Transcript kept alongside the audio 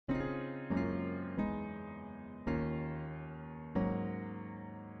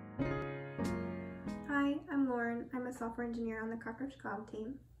Lauren. I'm a software engineer on the CockroachCloud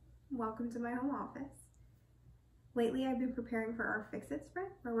team. Welcome to my home office. Lately, I've been preparing for our Fix-It sprint,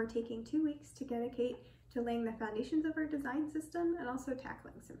 where we're taking 2 weeks to dedicate to laying the foundations of our design system and also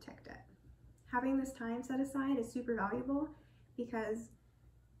tackling some tech debt. Having this time set aside is super valuable because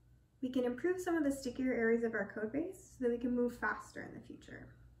we can improve some of the stickier areas of our code base so that we can move faster in the future.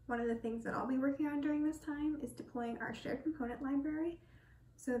 One of the things that I'll be working on during this time is deploying our shared component library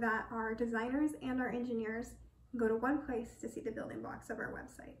so that our designers and our engineers can go to one place to see the building blocks of our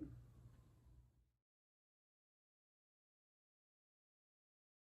website.